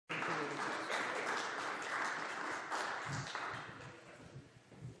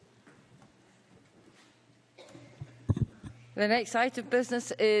The next item of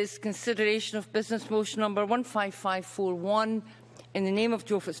business is consideration of business motion number 15541 in the name of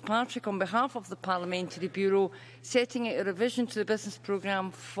Joe Fitzpatrick on behalf of the Parliamentary Bureau, setting out a revision to the business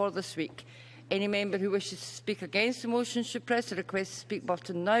programme for this week. Any member who wishes to speak against the motion should press the request to speak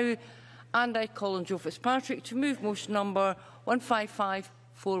button now, and I call on Joe Fitzpatrick to move motion number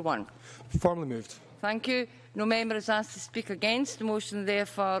 15541. Formally moved. Thank you. No member is asked to speak against the motion,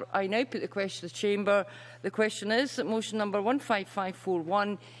 therefore I now put the question to the Chamber. The question is that motion number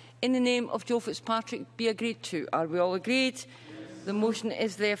 15541 in the name of Joe Fitzpatrick be agreed to. Are we all agreed? The motion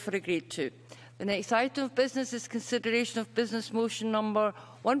is therefore agreed to. The next item of business is consideration of business motion number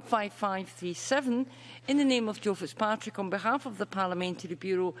 15537 in the name of Joe Fitzpatrick on behalf of the Parliamentary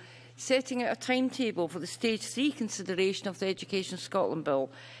Bureau, setting out a timetable for the Stage 3 consideration of the Education Scotland Bill.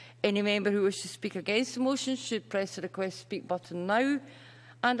 Any member who wishes to speak against the motion should press the request to speak button now,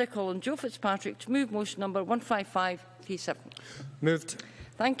 and I call on Joe Fitzpatrick to move motion number 15537. Moved.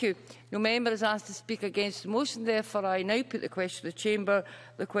 Thank you. No member is asked to speak against the motion, therefore I now put the question to the Chamber.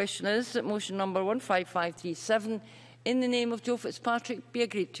 The question is that motion number 15537 in the name of Joe Fitzpatrick be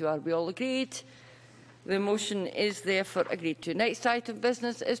agreed to. Are we all agreed? The motion is therefore agreed to. Next item of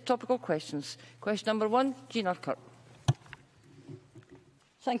business is topical questions. Question number 1, Jean Urquhart.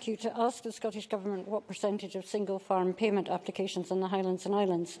 Thank you. To ask the Scottish Government what percentage of single farm payment applications in the Highlands and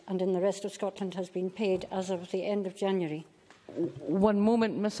Islands and in the rest of Scotland has been paid as of the end of January. One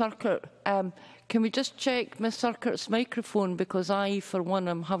moment, Ms Urquhart. Can we just check Ms Urquhart's microphone, because I, for one,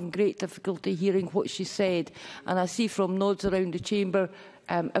 am having great difficulty hearing what she said, and I see from nods around the chamber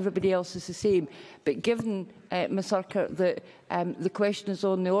everybody else is the same. But given, Ms Urquhart, that the question is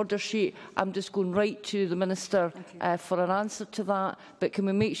on the order sheet, I'm just going right to the Minister for an answer to that. But can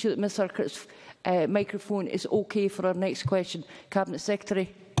we make sure that Ms Urquhart's microphone is okay for our next question? Cabinet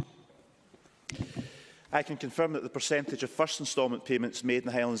Secretary. I can confirm that the percentage of first instalment payments made in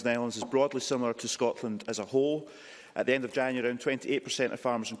the Highlands and Islands is broadly similar to Scotland as a whole. At the end of January, around 28% of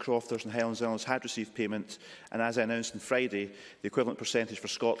farmers and crofters in the Highlands and Islands had received payment, and as I announced on Friday, the equivalent percentage for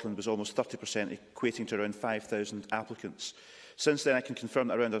Scotland was almost 30%, equating to around 5,000 applicants. Since then, I can confirm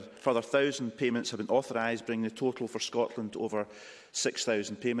that around a further 1,000 payments have been authorised, bringing the total for Scotland to over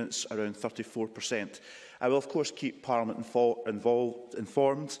 6,000 payments, around 34%. I will, of course, keep Parliament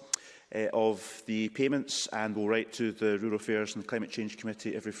informed of the payments, and will write to the Rural Affairs and Climate Change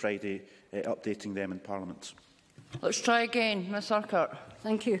Committee every Friday, updating them in Parliament. Let's try again, Ms Urquhart.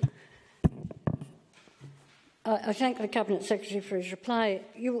 Thank you. I thank the Cabinet Secretary for his reply.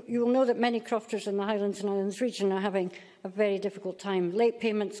 You will know that many crofters in the Highlands and Islands region are having a very difficult time. Late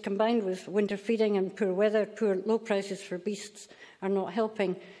payments combined with winter feeding and poor weather, low prices for beasts are not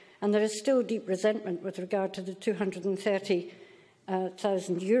helping, and there is still deep resentment with regard to the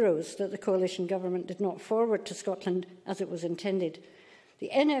 €230,000 that the coalition government did not forward to Scotland as it was intended.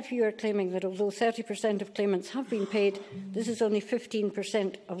 The NFU are claiming that although 30% of claimants have been paid, this is only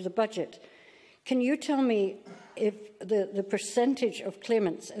 15% of the budget. Can you tell me if the percentage of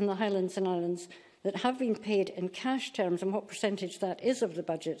claimants in the Highlands and Islands that have been paid in cash terms and what percentage that is of the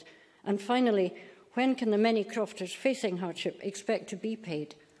budget? And finally, when can the many crofters facing hardship expect to be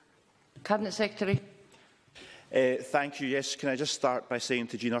paid? Cabinet Secretary. Thank you. Yes, can I just start by saying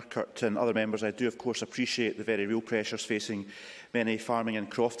to Jean Urquhart and other members, I do of course appreciate the very real pressures facing many farming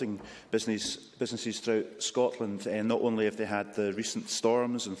and crofting businesses throughout Scotland. Not only have they had the recent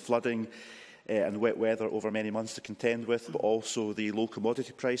storms and flooding and wet weather over many months to contend with, but also the low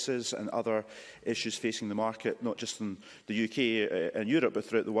commodity prices and other issues facing the market, not just in the UK and Europe, but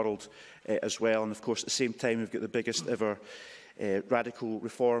throughout the world as well. And of course, at the same time, we've got the biggest ever radical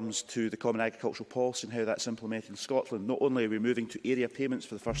reforms to the Common Agricultural Policy and how that's implemented in Scotland. Not only are we moving to area payments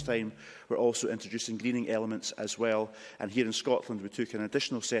for the first time, we're also introducing greening elements as well. And here in Scotland, we took an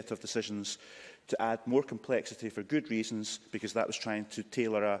additional set of decisions to add more complexity for good reasons, because that was trying to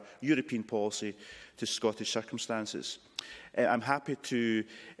tailor a European policy to Scottish circumstances. I'm happy to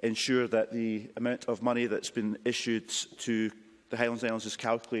ensure that the amount of money that's been issued to the Highlands and Islands is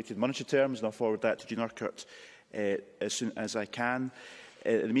calculated in monetary terms, and I'll forward that to Jean Urquhart as soon as I can.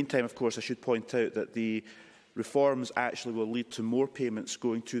 In the meantime, of course, I should point out that the reforms actually will lead to more payments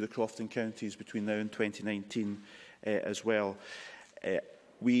going to the crofting counties between now and 2019 as well.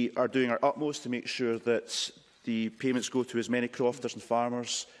 We are doing our utmost to make sure that the payments go to as many crofters and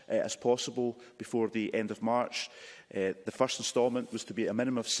farmers as possible before the end of March. The first instalment was to be a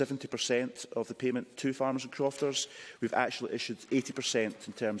minimum of 70% of the payment to farmers and crofters. We've actually issued 80%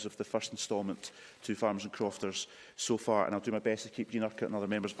 in terms of the first instalment to farmers and crofters so far, and I'll do my best to keep Jean Urquhart and other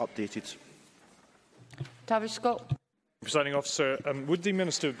members updated. Tavish Scott. Presiding Officer, would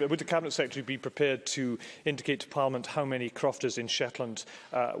the Cabinet Secretary be prepared to indicate to Parliament how many crofters in Shetland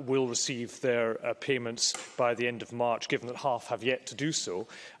will receive their payments by the end of March, given that half have yet to do so?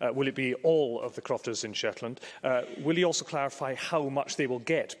 Will it be all of the crofters in Shetland? Will he also clarify how much they will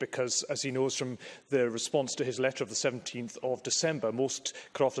get? Because, as he knows from the response to his letter of the 17th of December, most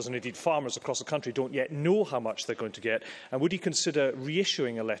crofters and indeed farmers across the country don't yet know how much they're going to get. And would he consider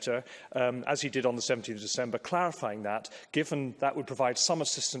reissuing a letter, as he did on the 17th of December, clarifying that, given that would provide some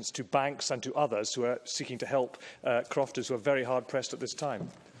assistance to banks and to others who are seeking to help crofters who are very hard-pressed at this time?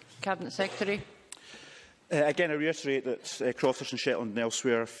 Cabinet Secretary. Again, I reiterate that crofters in Shetland and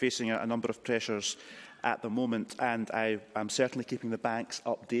elsewhere are facing a number of pressures at the moment, and I am certainly keeping the banks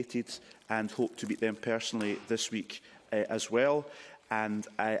updated and hope to meet them personally this week as well. And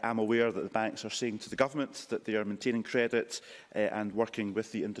I am aware that the banks are saying to the Government that they are maintaining credit and working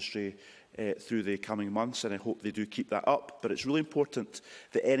with the industry through the coming months, and I hope they do keep that up. But it's really important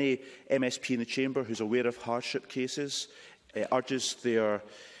that any MSP in the Chamber who is aware of hardship cases urges their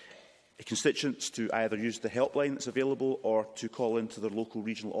constituents to either use the helpline that's available or to call into their local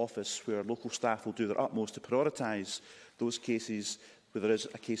regional office, where local staff will do their utmost to prioritise those cases where there is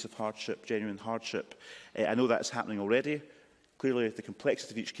a case of hardship, genuine hardship. I know that is happening already. Clearly, the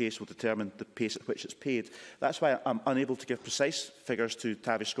complexity of each case will determine the pace at which it's paid. That's why I'm unable to give precise figures to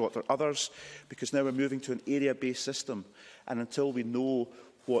Tavistock or others, because now we're moving to an area-based system. And until we know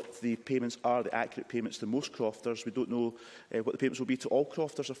what the payments are, the accurate payments to most crofters, we don't know what the payments will be to all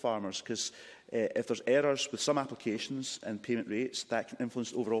crofters or farmers, because if there's errors with some applications and payment rates, that can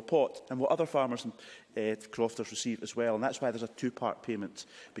influence the overall pot and what other farmers and crofters receive as well. And that's why there's a two-part payment,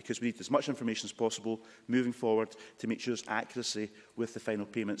 because we need as much information as possible moving forward to make sure there's accuracy with the final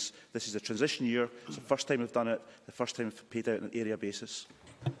payments. This is a transition year. It's the first time we've done it, the first time we've paid out on an area basis.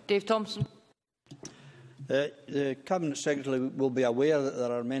 Dave Thompson. The Cabinet Secretary will be aware that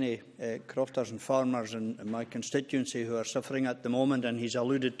there are many crofters and farmers in my constituency who are suffering at the moment, and he's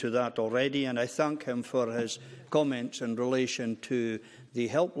alluded to that already, and I thank him for his comments in relation to the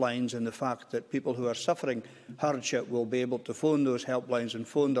helplines and the fact that people who are suffering hardship will be able to phone those helplines and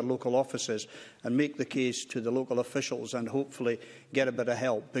phone their local offices and make the case to the local officials and hopefully get a bit of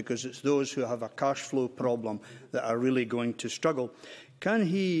help, because it's those who have a cash flow problem that are really going to struggle. Can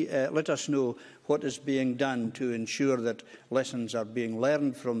he let us know what is being done to ensure that lessons are being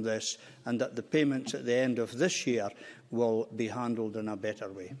learned from this and that the payments at the end of this year will be handled in a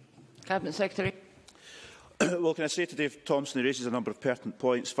better way? Cabinet Secretary. Well, can I say to Dave Thompson, he raises a number of pertinent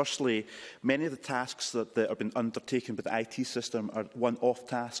points. Firstly, many of the tasks that have been undertaken by the IT system are one-off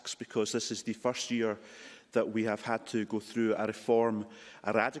tasks, because this is the first year that we have had to go through a reform,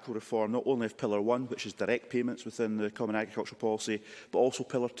 a radical reform, not only of Pillar 1, which is direct payments within the Common Agricultural Policy, but also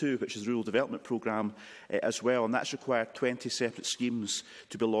Pillar 2, which is the Rural Development Programme as well. And that's required 20 separate schemes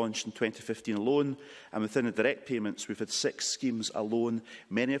to be launched in 2015 alone. And within the direct payments, we've had 6 schemes alone,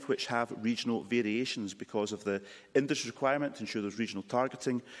 many of which have regional variations because of the industry requirement to ensure there's regional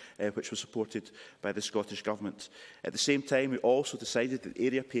targeting, which was supported by the Scottish Government. At the same time, we also decided that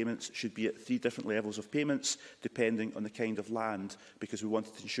area payments should be at 3 different levels of payments, depending on the kind of land, because we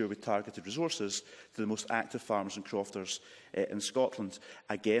wanted to ensure we targeted resources to the most active farmers and crofters in Scotland.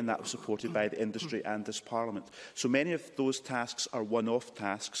 Again, that was supported by the industry and this Parliament. So many of those tasks are one-off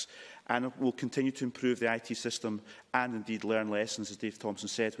tasks, and we'll continue to improve the IT system and indeed learn lessons, as Dave Thompson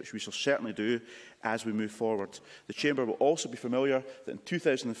said, which we shall certainly do as we move forward. The Chamber will also be familiar that in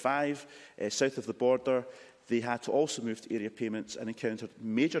 2005, south of the border, they had to also move to area payments and encountered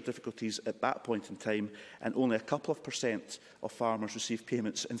major difficulties at that point in time, and only a couple of % of farmers received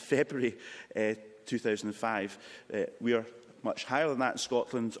payments in February 2005. We are much higher than that in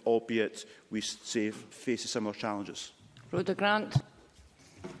Scotland, albeit we face similar challenges. Rhoda Grant.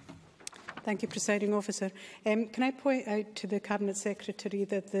 Thank you, Presiding Officer. Can I point out to the Cabinet Secretary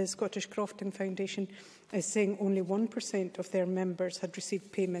that the Scottish Crofting Foundation is saying only 1% of their members had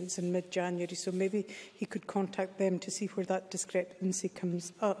received payments in mid-January, so maybe he could contact them to see where that discrepancy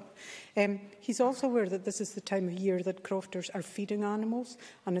comes up. He's also aware that this is the time of year that crofters are feeding animals,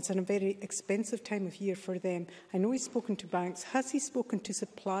 and it's a very expensive time of year for them. I know he's spoken to banks. Has he spoken to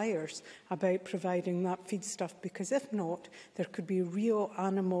suppliers about providing that feedstuff? Because if not, there could be real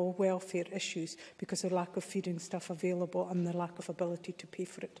animal welfare issues because of the lack of feeding stuff available and the lack of ability to pay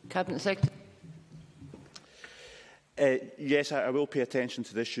for it. Cabinet Secretary. Yes, I will pay attention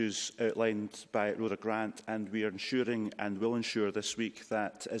to the issues outlined by Rhoda Grant, and we are ensuring and will ensure this week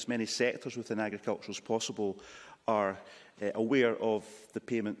that as many sectors within agriculture as possible are aware of the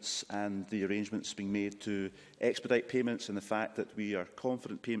payments and the arrangements being made to expedite payments, and the fact that we are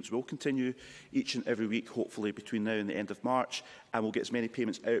confident payments will continue each and every week, hopefully between now and the end of March, and we'll get as many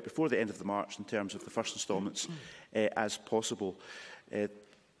payments out before the end of March in terms of the first instalments as possible.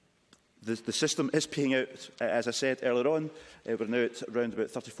 The system is paying out, as I said earlier on. We're now at around about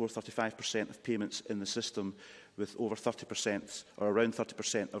 34–35% of payments in the system, with over 30% or around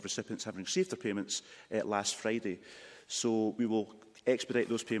 30% of recipients having received their payments last Friday. So we will expedite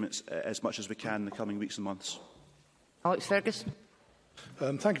those payments as much as we can in the coming weeks and months. Alex Ferguson.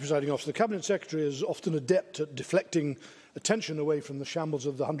 Thank you, Presiding Officer. The Cabinet Secretary is often adept at deflecting attention away from the shambles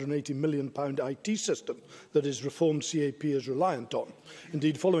of the £180 million IT system that his reformed CAP is reliant on.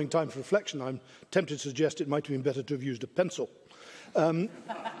 Indeed, following time for reflection, I'm tempted to suggest it might have been better to have used a pencil.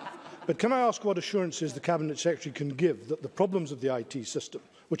 But can I ask what assurances the Cabinet Secretary can give that the problems of the IT system,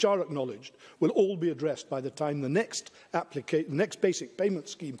 which are acknowledged, will all be addressed by the time the next basic payment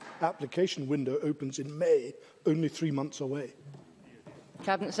scheme application window opens in May, only 3 months away?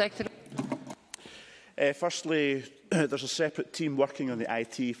 Cabinet Secretary. Firstly, there's a separate team working on the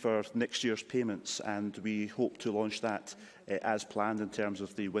IT for next year's payments, and we hope to launch that as planned in terms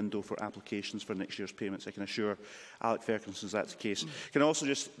of the window for applications for next year's payments. I can assure Alec Ferguson that's the case. Can I also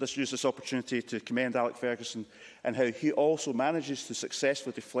just use this opportunity to commend Alec Ferguson and how he also manages to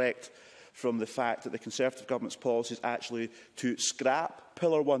successfully deflect from the fact that the Conservative Government's policy is actually to scrap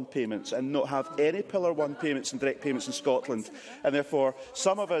Pillar 1 payments and not have any Pillar 1 payments and direct payments in Scotland. And therefore,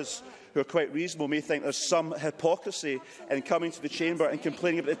 some of us who are quite reasonable may think there's some hypocrisy in coming to the Chamber and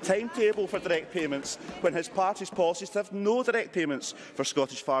complaining about the timetable for direct payments when his party's policy is to have no direct payments for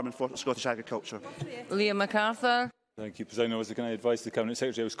Scottish farm and for Scottish agriculture. Liam MacArthur. Thank you, President Officer. Can I advise the Cabinet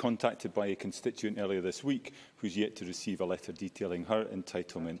Secretary I was contacted by a constituent earlier this week who is yet to receive a letter detailing her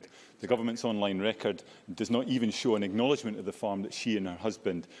entitlement. The Government's online record does not even show an acknowledgement of the farm that she and her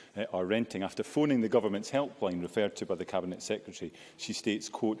husband are renting. After phoning the Government's helpline referred to by the Cabinet Secretary, she states,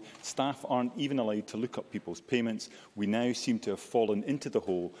 quote, "Staff aren't even allowed to look up people's payments. We now seem to have fallen into the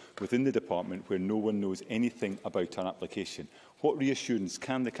hole within the department where no one knows anything about our application." What reassurance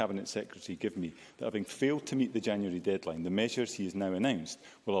can the Cabinet Secretary give me that, having failed to meet the January deadline, the measures he has now announced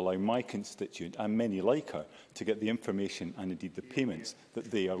will allow my constituent and many like her to get the information and indeed the payments that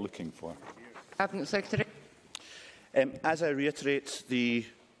they are looking for? Cabinet Secretary. As I reiterate, the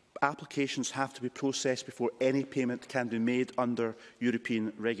applications have to be processed before any payment can be made under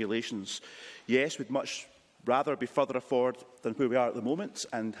European regulations. Yes, we'd much rather be further forward than where we are at the moment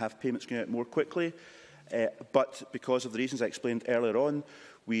and have payments going out more quickly. But because of the reasons I explained earlier on,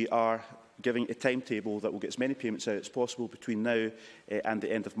 we are giving a timetable that will get as many payments out as possible between now and the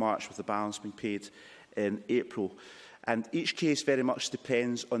end of March, with the balance being paid in April. And each case very much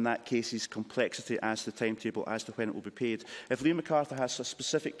depends on that case's complexity as to the timetable, as to when it will be paid. If Liam MacArthur has a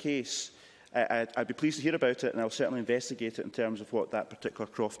specific case, I'd be pleased to hear about it, and I'll certainly investigate it in terms of what that particular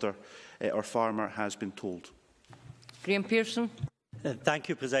crofter or farmer has been told. Graham Pearson. Thank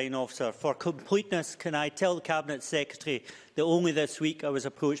you, Presiding Officer. For completeness, can I tell the Cabinet Secretary that only this week I was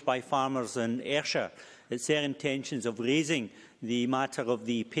approached by farmers in Ayrshire. It's their intentions of raising the matter of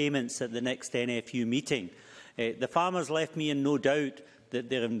the payments at the next NFU meeting. The farmers left me in no doubt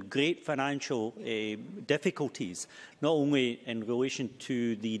that they're in great financial difficulties, not only in relation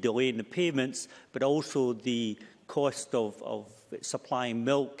to the delay in the payments, but also the cost of supplying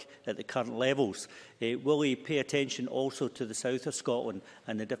milk at the current levels. Will he pay attention also to the south of Scotland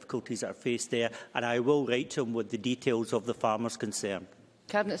and the difficulties that are faced there? And I will write to him with the details of the farmers concerned.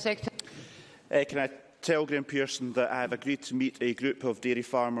 Cabinet Secretary. Can I tell Graham Pearson that I have agreed to meet a group of dairy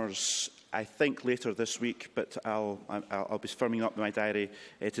farmers, I think later this week, but I'll be firming up my diary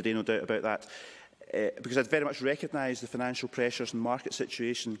today, no doubt about that. Because I very much recognise the financial pressures and market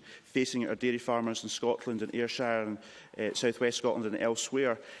situation facing our dairy farmers in Scotland and Ayrshire and South West Scotland and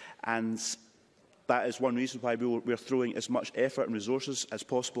elsewhere. And that is one reason why we're throwing as much effort and resources as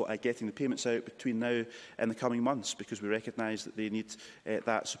possible at getting the payments out between now and the coming months, because we recognise that they need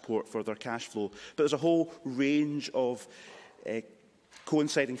that support for their cash flow. But there's a whole range of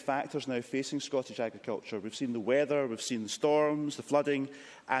coinciding factors now facing Scottish agriculture. We've seen the weather, we've seen the storms, the flooding,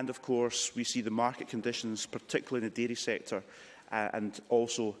 and of course we see the market conditions, particularly in the dairy sector, and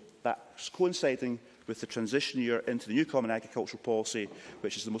also that's coinciding with the transition year into the new Common Agricultural Policy,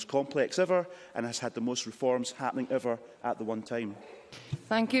 which is the most complex ever and has had the most reforms happening ever at the one time.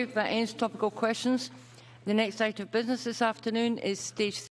 Thank you. That ends topical questions. The next item of business this afternoon is Stage